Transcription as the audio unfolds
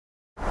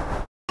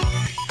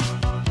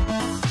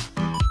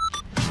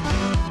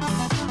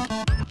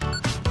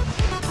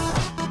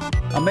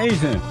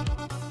Amazing.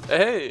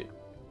 Hey,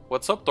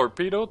 what's up,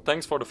 Torpedo?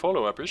 Thanks for the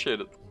follow, I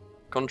appreciate it.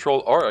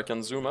 Control R, I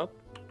can zoom out.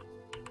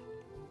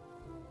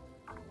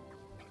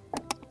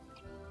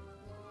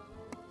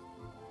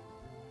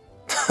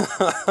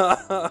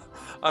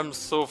 I'm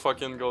so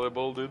fucking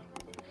gullible, dude.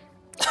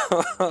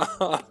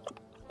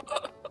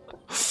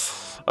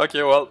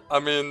 Okay, well,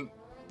 I mean,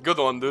 good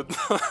one, dude.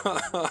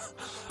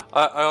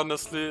 I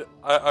honestly,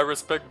 I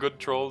respect good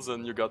trolls,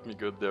 and you got me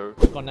good there.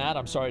 On that,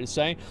 I'm sorry to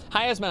say.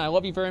 Hi, Asman, I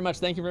love you very much.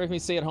 Thank you for making me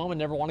stay at home and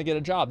never want to get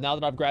a job. Now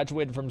that I've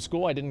graduated from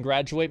school, I didn't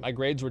graduate. My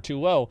grades were too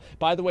low.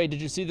 By the way,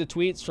 did you see the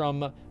tweets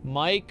from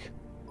Mike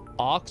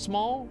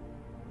Oxmall?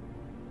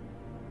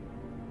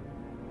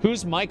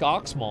 Who's Mike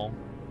Oxmall?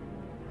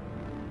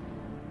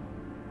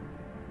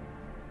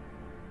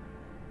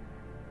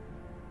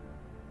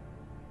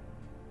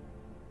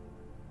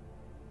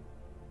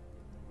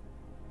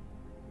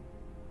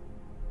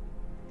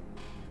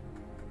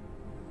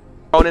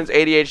 Conan's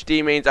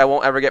ADHD means I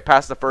won't ever get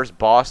past the first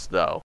boss,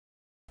 though.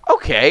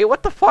 Okay,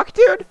 what the fuck,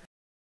 dude?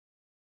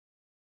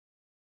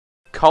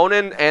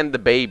 Conan and the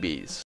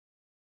babies.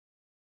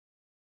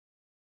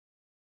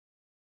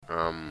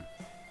 Run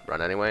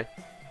anyway.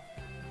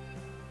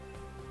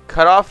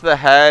 Cut off the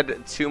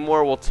head, 2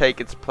 more will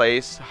take its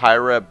place.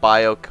 Hyra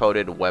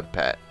bio-coded web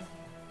pet.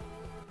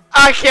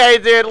 Okay,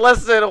 dude,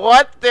 listen,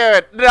 what,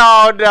 dude?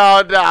 No.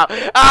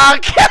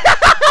 Okay.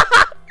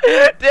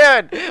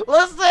 Dude,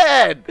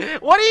 listen!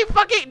 What are you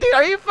fucking... Dude,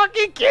 are you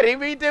fucking kidding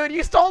me, dude?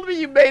 You told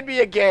me you made me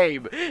a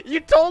game.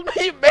 You told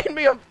me you made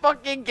me a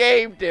fucking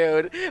game,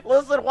 dude.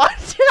 Listen,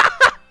 what...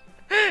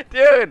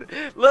 Dude,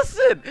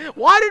 listen.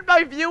 Why did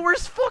my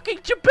viewers fucking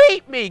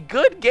debate me?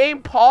 Good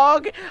game,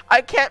 Pog.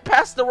 I can't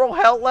pass the roll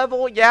hell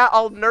level. Yeah,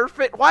 I'll nerf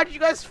it. Why did you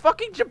guys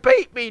fucking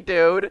debate me,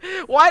 dude?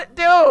 What?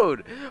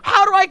 Dude,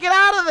 how do I get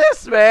out of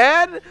this,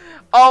 man?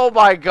 Oh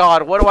my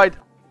god, what do I...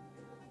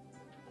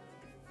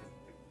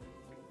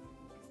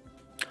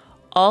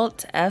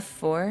 Alt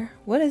F4?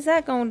 What is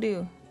that gonna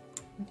do?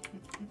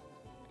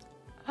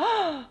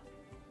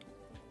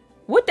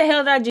 What the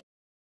hell did I just...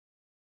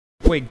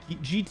 Wait,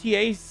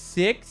 GTA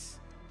 6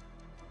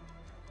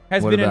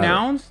 has been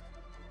announced?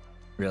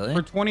 Really?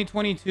 For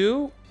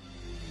 2022?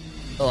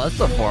 Oh, that's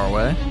so far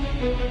away.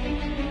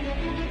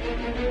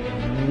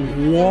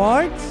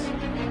 What?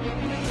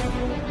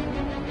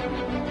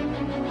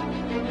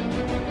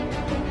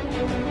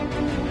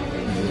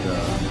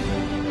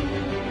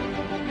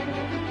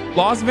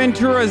 Las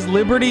Venturas,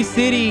 Liberty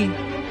City. A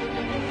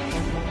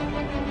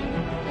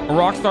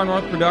Rockstar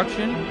North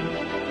production.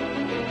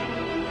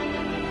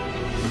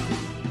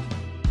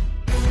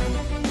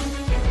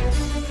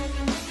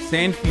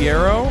 San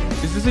Fierro?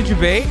 Is this a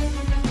debate?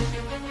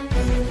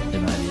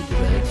 It might be a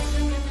debate.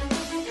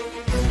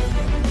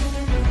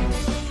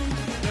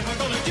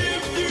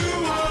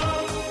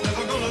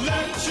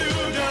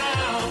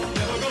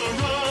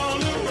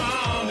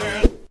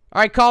 All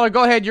right, caller,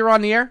 go ahead. You're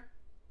on the air.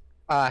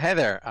 Hey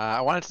there. I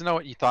wanted to know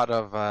what you thought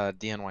of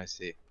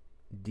DNYC.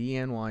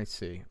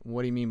 DNYC.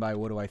 What do you mean by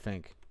what do I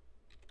think?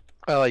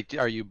 Like,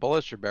 are you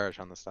bullish or bearish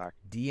on the stock?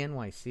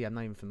 DNYC? I'm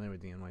not even familiar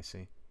with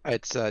DNYC.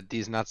 It's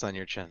D's nuts on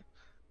your chin.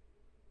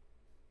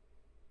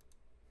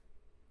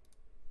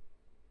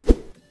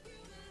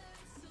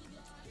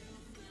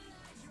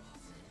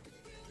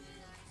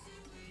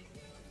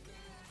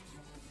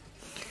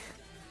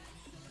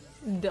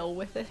 Dill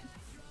with it.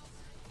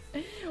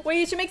 Wait,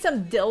 you should make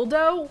some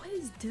dildo? What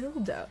is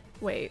dildo?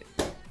 Wait.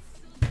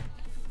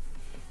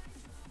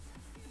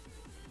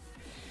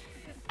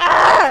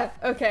 Ah!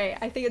 Okay,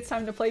 I think it's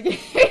time to play games.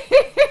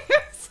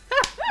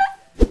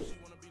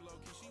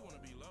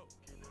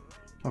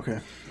 Okay.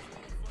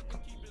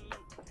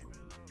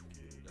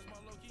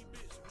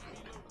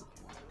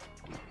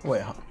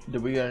 Wait,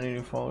 did we get any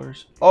new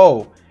followers?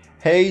 Oh,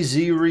 hey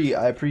Ziri,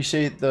 I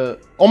appreciate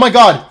the... Oh my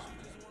god!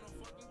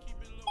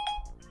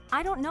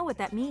 I don't know what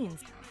that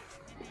means.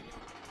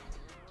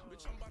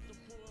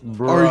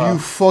 Bruh. Are you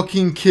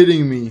fucking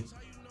kidding me?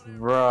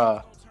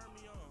 Bruh.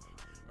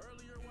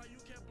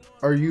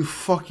 Are you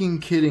fucking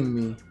kidding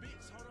me?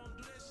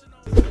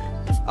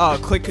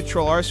 Click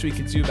Control R so we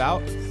can zoom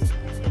out.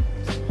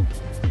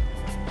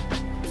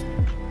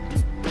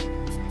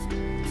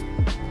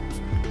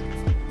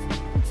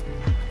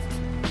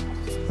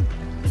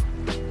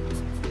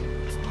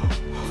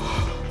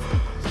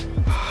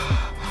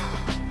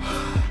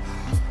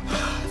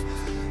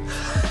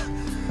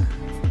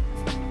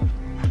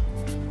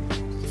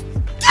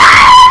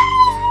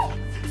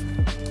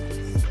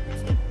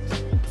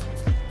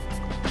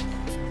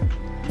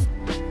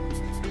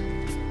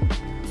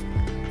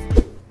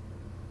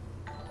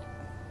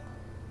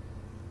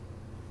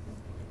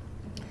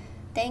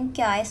 Thank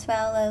you, I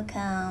swallow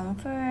welcome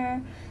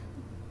for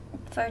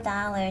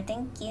 $1.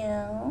 Thank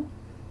you.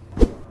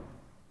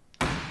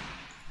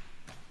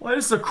 Well,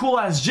 this is a cool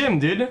ass gym,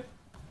 dude.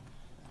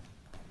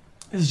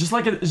 It's just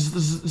like it's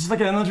just like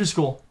an elementary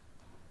school.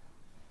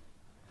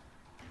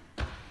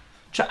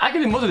 I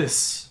can do most of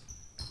this.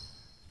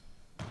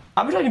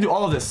 I bet I can do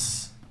all of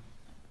this.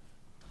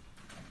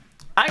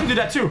 I can do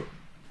that too.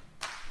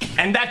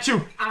 And that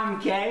too. I'm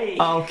gay.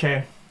 Oh,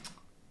 okay.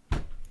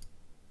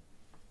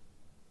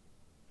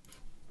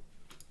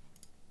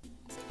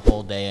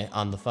 Whole day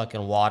on the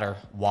fucking water,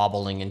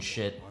 wobbling and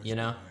shit, you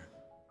know?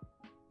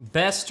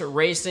 Best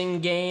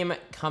racing game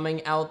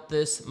coming out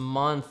this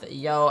month.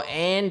 Yo,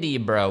 Andy,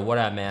 bro. What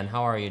up, man?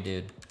 How are you,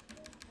 dude?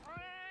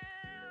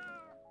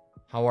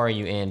 How are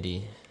you,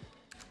 Andy?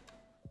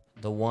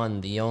 The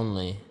one, the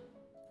only.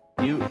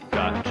 You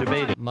got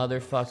debated.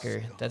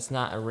 Motherfucker, that's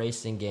not a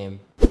racing game.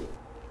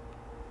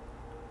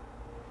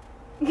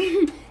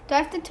 Do I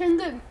have to turn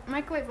the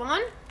microwave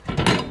on?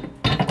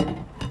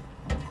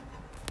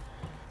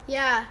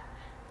 Yeah,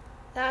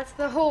 that's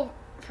the whole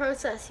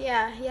process.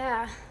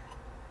 Yeah.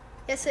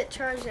 Yes, it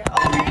charged it.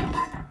 Okay.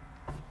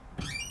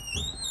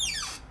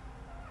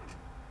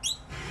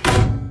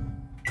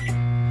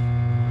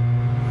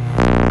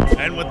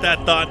 And with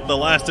that thought, the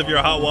last of your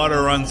hot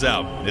water runs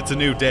out. It's a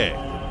new day.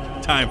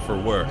 Time for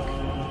work.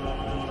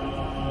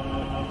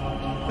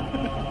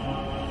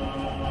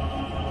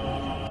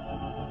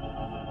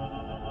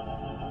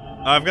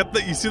 I've got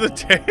the, you see the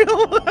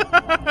tail?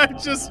 I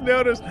just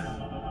noticed.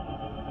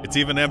 It's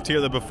even emptier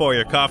than before.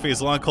 Your coffee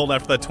is long cold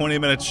after that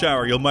 20-minute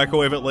shower. You'll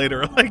microwave it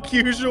later like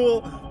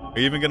usual. Are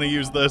you even gonna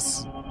use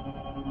this?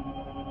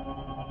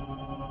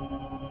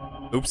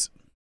 Oops.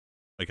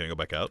 Wait, can I go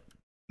back out?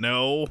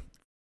 No.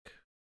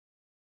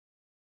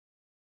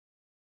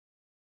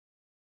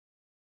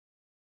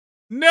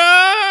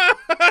 No!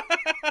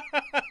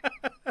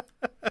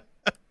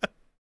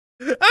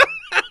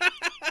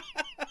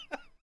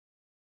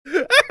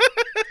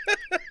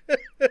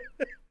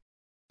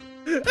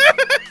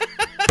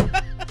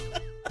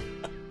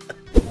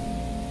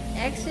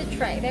 Exit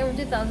track. They were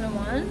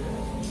 2001.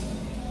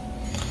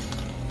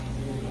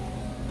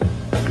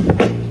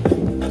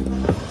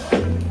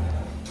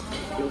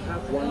 You'll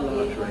have one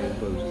large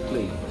rainbow,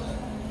 please.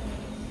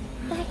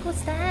 What the heck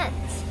was that?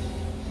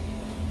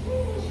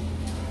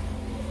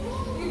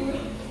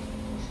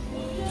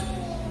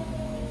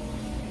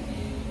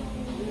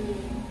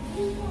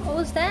 What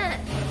was that?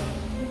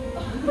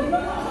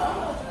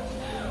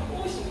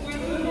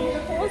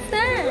 What was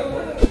that?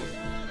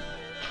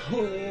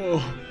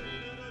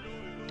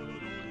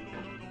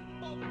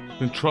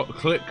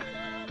 Click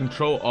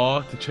Control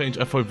R to change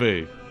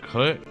FOV.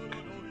 Click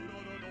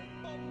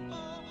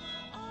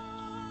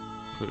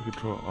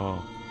Control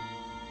R.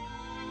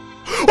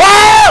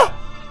 Ah!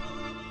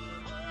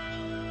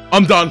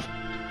 I'm done.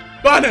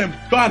 Ban him!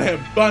 Ban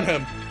him! Ban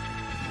him!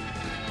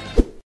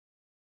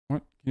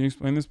 What? Can you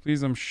explain this,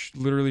 please? I'm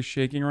literally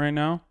shaking right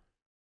now.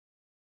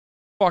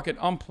 Fuck it,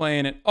 I'm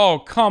playing it. Oh,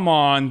 come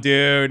on,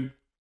 dude.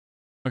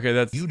 Okay,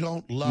 that's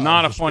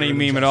not a funny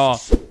meme at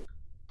all.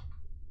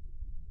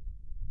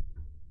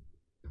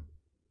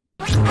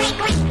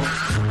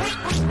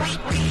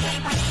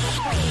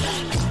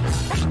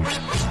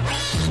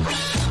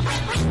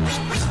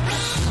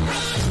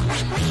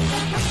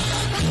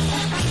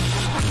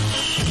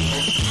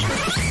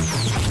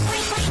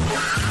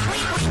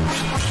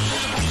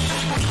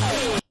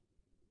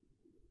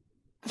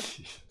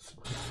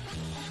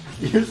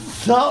 You're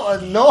so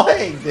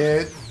annoying,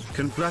 dude.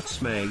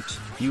 Congrats, mate.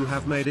 You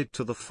have made it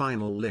to the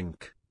final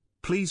link.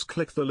 Please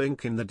click the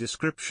link in the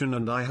description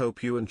and I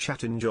hope you and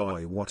chat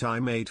enjoy what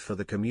I made for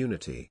the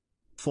community.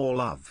 For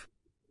love.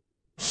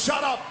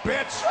 Shut up,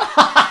 bitch!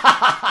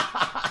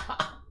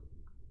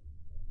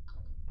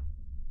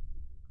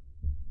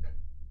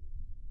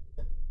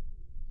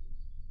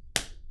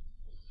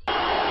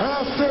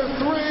 After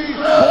 3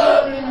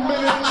 boring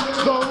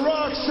minutes, the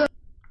Rock said...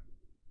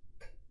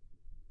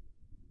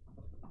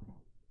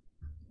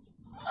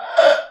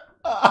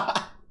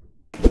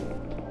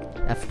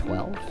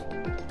 F12?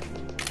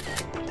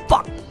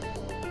 Fuck!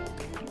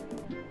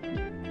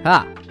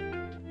 Ha!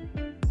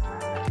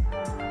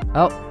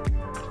 Oh.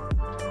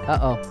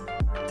 Uh-oh.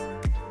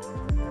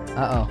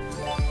 Uh-oh.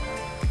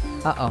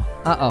 Uh-oh.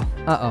 Uh-oh.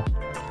 Uh-oh.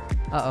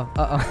 Uh-oh.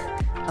 Uh-oh.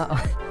 Uh-oh.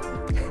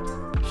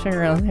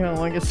 Sugar, I don't think I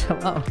want to get some...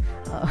 Uh-oh.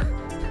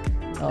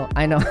 Uh-oh. Oh,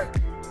 I know.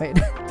 Wait,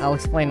 I'll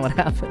explain what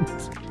happened.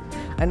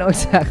 I know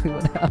exactly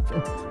what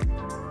happened.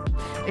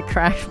 It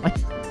crashed my...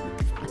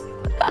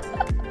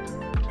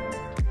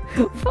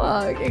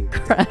 Fuck, it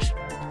crashed.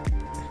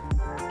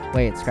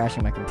 Wait, it's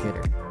crashing my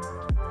computer.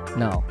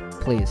 No,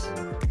 please.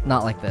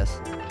 Not like this.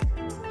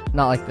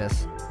 Not like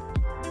this.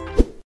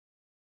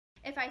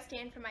 If I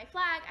stand for my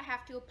flag, I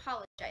have to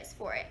apologize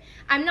for it.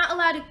 I'm not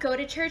allowed to go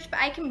to church,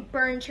 but I can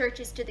burn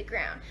churches to the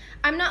ground.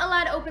 I'm not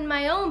allowed to open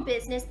my own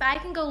business, but I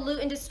can go loot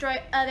and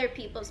destroy other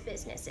people's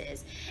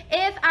businesses.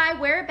 If I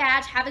wear a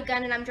badge, have a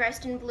gun, and I'm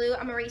dressed in blue,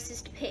 I'm a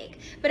racist pig.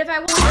 But if I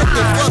want...